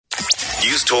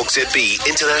News Talk ZB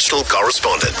international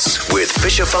correspondence with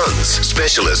Fisher Funds,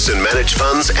 specialists in managed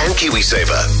funds and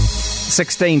KiwiSaver.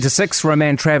 16 to 6,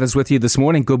 Roman Travers with you this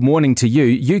morning. Good morning to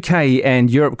you. UK and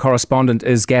Europe correspondent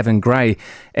is Gavin Gray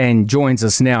and joins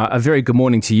us now. A very good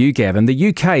morning to you, Gavin. The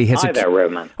UK has... Hi there,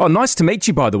 Roman. Oh, nice to meet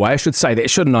you, by the way. I should say that,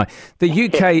 shouldn't I? The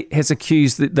UK has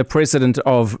accused the president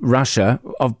of Russia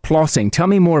of plotting. Tell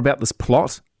me more about this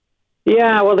plot.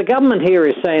 Yeah, well, the government here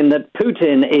is saying that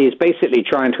Putin is basically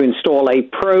trying to install a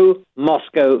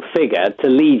pro-Moscow figure to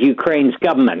lead Ukraine's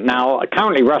government. Now,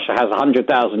 currently Russia has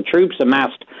 100,000 troops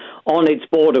amassed on its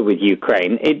border with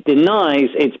Ukraine. It denies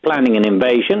it's planning an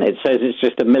invasion. It says it's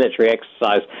just a military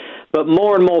exercise. But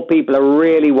more and more people are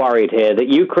really worried here that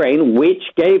Ukraine, which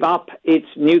gave up its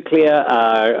nuclear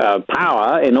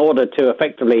power in order to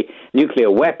effectively,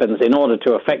 nuclear weapons in order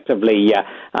to effectively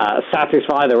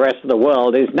satisfy the rest of the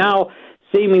world, is now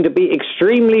seeming to be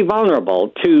extremely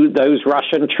vulnerable to those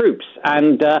Russian troops.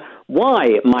 And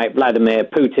why might Vladimir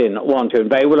Putin want to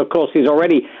invade? Well, of course, he's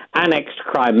already annexed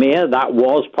Crimea. That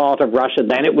was part of Russia.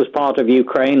 Then it was part of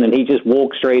Ukraine, and he just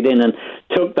walked straight in and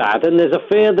took that. And there's a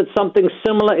fear that something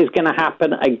similar is going to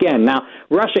happen again. Now,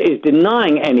 Russia is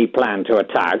denying any plan to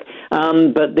attack,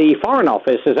 but the Foreign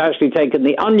Office has actually taken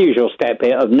the unusual step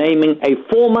here of naming a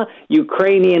former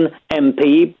Ukrainian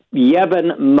MP,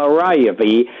 Yevhen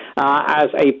Murayev, as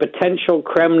a potential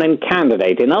Kremlin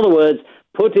candidate. In other words,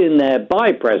 put in there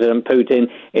by President Putin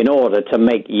in order to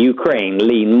make Ukraine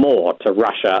lean more to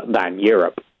Russia than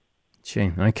Europe.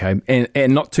 Gee, okay.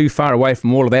 And not too far away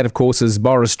from all of that, of course, is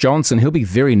Boris Johnson. He'll be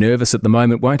very nervous at the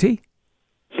moment, won't he?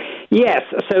 Yes,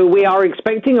 so we are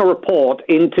expecting a report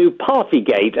into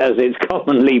Partygate, as it's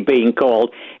commonly being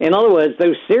called. In other words,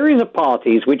 those series of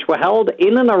parties which were held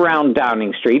in and around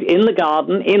Downing Street, in the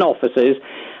garden, in offices.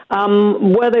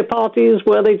 Were they parties?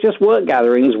 Were they just work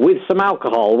gatherings with some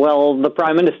alcohol? Well, the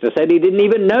Prime Minister said he didn't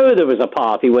even know there was a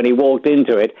party when he walked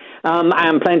into it.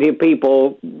 And plenty of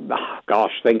people,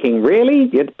 thinking, really?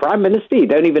 You're the Prime Minister? You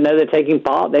don't even know they're taking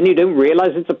part? Then you don't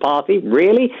realise it's a party?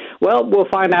 Really? Well, we'll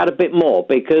find out a bit more,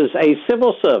 because a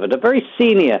civil servant, a very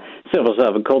senior civil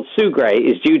servant called Sue Gray,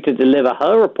 is due to deliver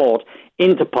her report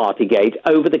into Partygate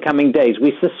over the coming days.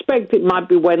 We suspect it might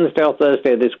be Wednesday or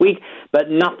Thursday this week,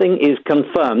 but nothing is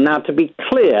confirmed. Now, to be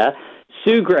clear,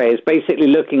 Sue Gray is basically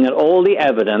looking at all the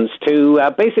evidence to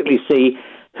basically see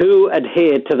who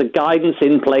adhered to the guidance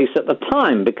in place at the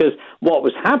time, because what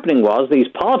was happening was these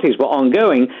parties were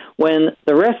ongoing when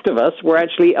the rest of us were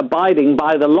actually abiding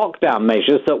by the lockdown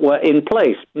measures that were in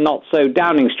place. Not so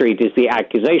Downing Street is the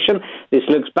accusation. This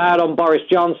looks bad on Boris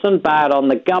Johnson, bad on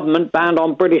the government, bad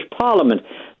on British Parliament.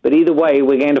 But either way,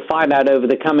 we're going to find out over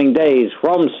the coming days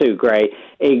from Sue Gray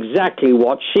exactly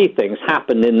what she thinks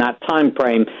happened in that time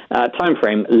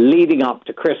frame leading up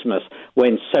to Christmas,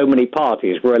 when so many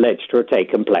parties were alleged to have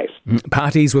taken place.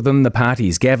 Parties within the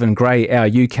parties. Gavin Gray, our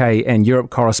UK and Europe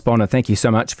correspondent, thank you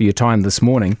so much for your time this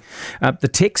morning. The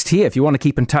text here, if you want to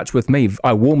keep in touch with me,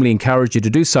 I warmly encourage you to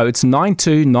do so. It's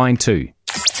 9292.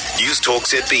 News Talk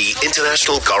ZB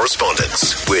international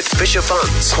correspondence with Fisher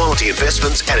Funds, quality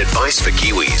investments and advice for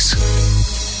Kiwis.